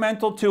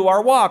detrimental to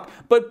our walk.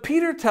 But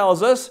Peter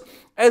tells us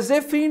as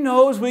if he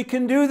knows we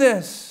can do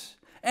this.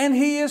 And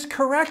he is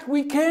correct.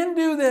 We can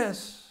do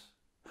this.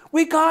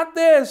 We got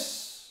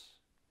this.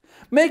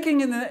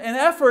 Making an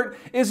effort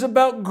is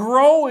about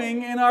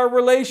growing in our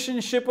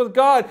relationship with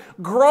God.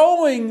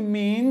 Growing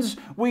means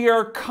we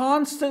are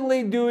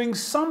constantly doing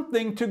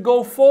something to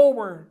go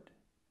forward.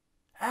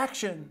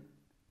 Action.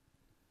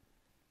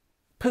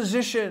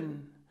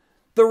 Position.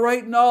 The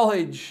right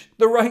knowledge.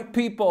 The right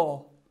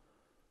people.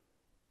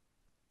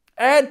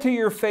 Add to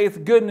your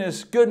faith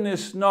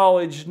goodness,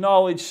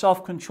 knowledge,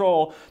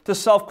 self-control. To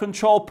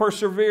self-control,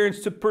 perseverance.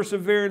 To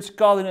perseverance,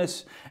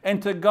 godliness.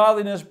 And to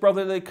godliness,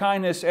 brotherly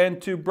kindness.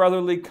 And to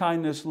brotherly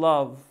kindness,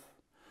 love.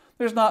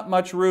 There's not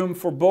much room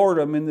for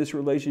boredom in this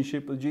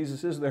relationship with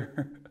Jesus, is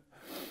there?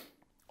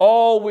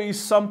 Always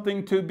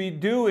something to be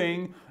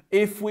doing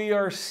if we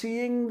are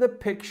seeing the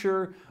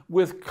picture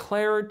with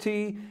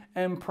clarity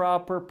and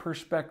proper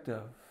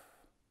perspective.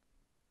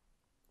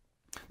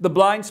 The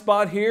blind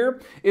spot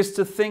here is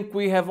to think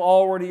we have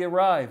already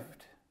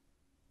arrived.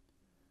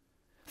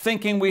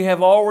 Thinking we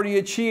have already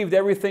achieved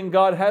everything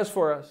God has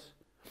for us.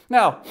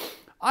 Now,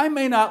 I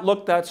may not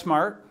look that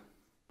smart,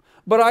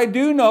 but I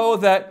do know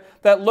that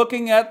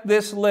looking at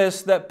this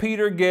list that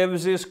Peter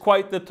gives is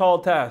quite the tall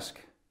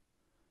task.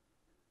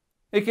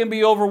 It can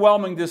be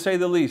overwhelming, to say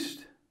the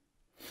least.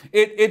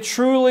 It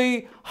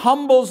truly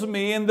humbles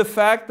me in the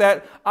fact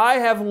that I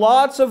have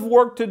lots of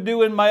work to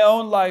do in my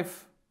own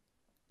life.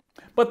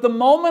 But the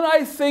moment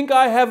I think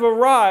I have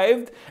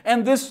arrived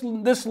and this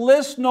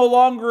list no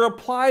longer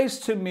applies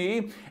to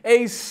me,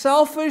 a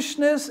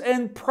selfishness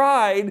and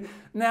pride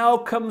now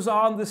comes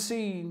on the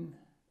scene.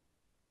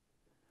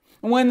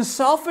 When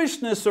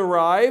selfishness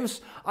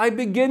arrives, I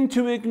begin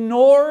to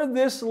ignore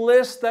this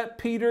list that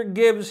Peter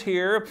gives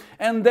here,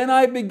 and then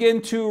I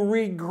begin to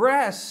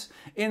regress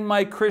in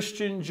my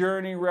Christian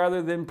journey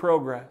rather than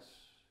progress.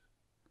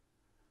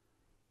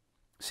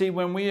 See,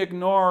 when we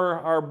ignore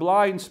our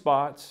blind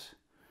spots,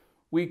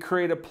 we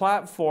create a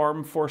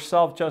platform for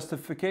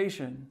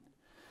self-justification.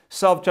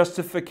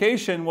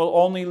 Self-justification will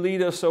only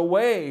lead us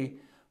away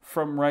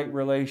from right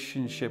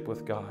relationship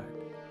with God.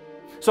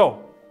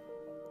 So,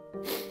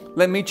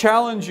 let me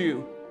challenge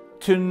you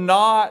to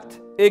not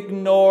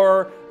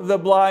ignore the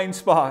blind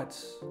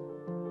spots.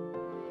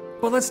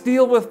 But let's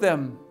deal with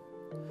them,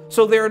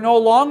 so they are no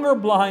longer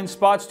blind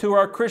spots to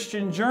our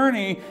Christian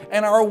journey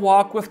and our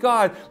walk with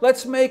God.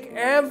 Let's make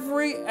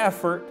every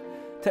effort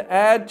to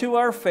add to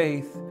our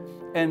faith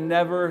and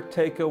never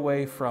take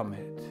away from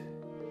it.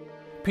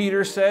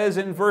 Peter says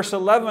in verse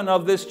 11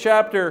 of this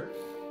chapter,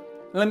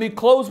 let me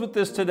close with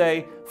this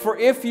today, "For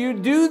if you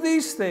do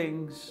these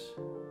things,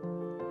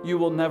 you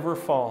will never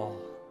fall."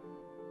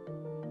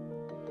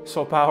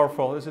 So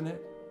powerful, isn't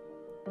it?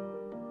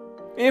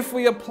 If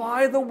we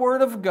apply the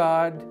Word of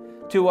God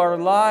to our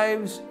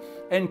lives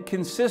and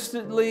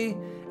consistently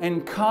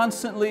and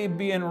constantly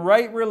be in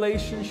right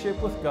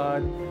relationship with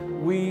God,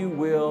 we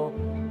will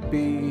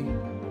be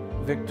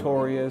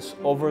victorious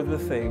over the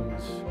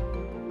things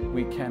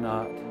we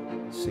cannot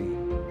see.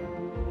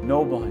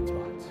 No blind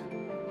spots.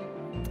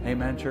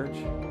 Amen, church?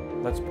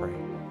 Let's pray.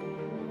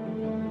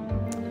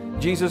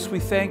 Jesus, we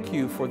thank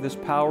you for this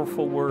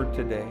powerful word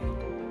today.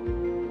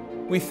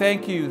 We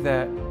thank you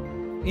that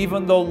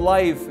even though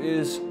life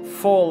is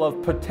full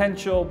of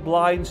potential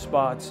blind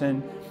spots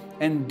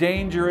and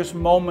dangerous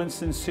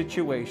moments and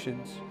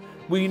situations,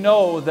 we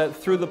know that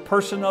through the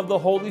person of the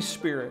Holy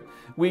Spirit,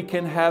 we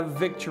can have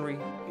victory.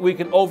 We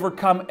can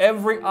overcome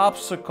every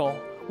obstacle.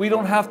 We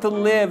don't have to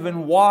live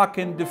and walk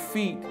in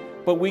defeat,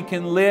 but we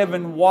can live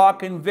and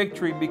walk in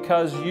victory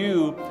because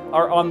you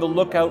are on the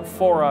lookout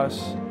for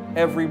us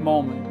every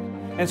moment.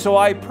 And so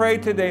I pray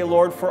today,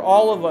 Lord, for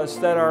all of us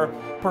that are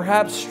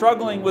perhaps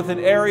struggling with an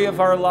area of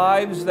our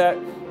lives that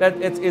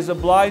it is a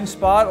blind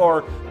spot,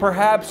 or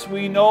perhaps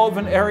we know of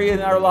an area in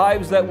our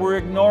lives that we're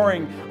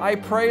ignoring. I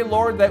pray,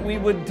 Lord, that we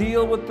would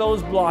deal with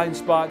those blind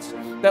spots,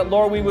 that,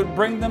 Lord, we would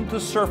bring them to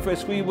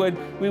surface. We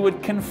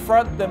would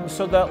confront them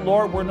so that,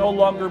 Lord, we're no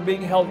longer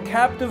being held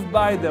captive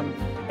by them,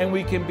 and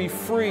we can be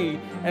free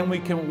and we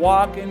can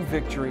walk in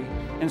victory.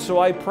 And so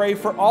I pray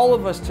for all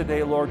of us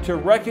today, Lord, to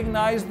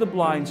recognize the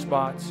blind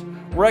spots,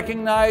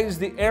 recognize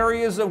the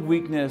areas of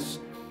weakness,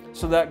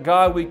 so that,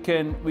 God, we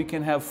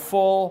can have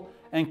full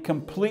and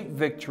complete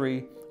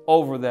victory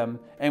over them.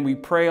 And we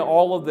pray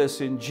all of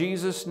this in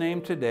Jesus'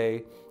 name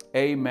today.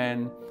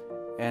 Amen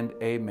and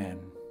amen.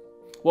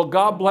 Well,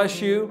 God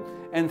bless you,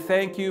 and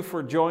thank you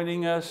for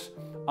joining us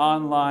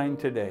online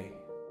today.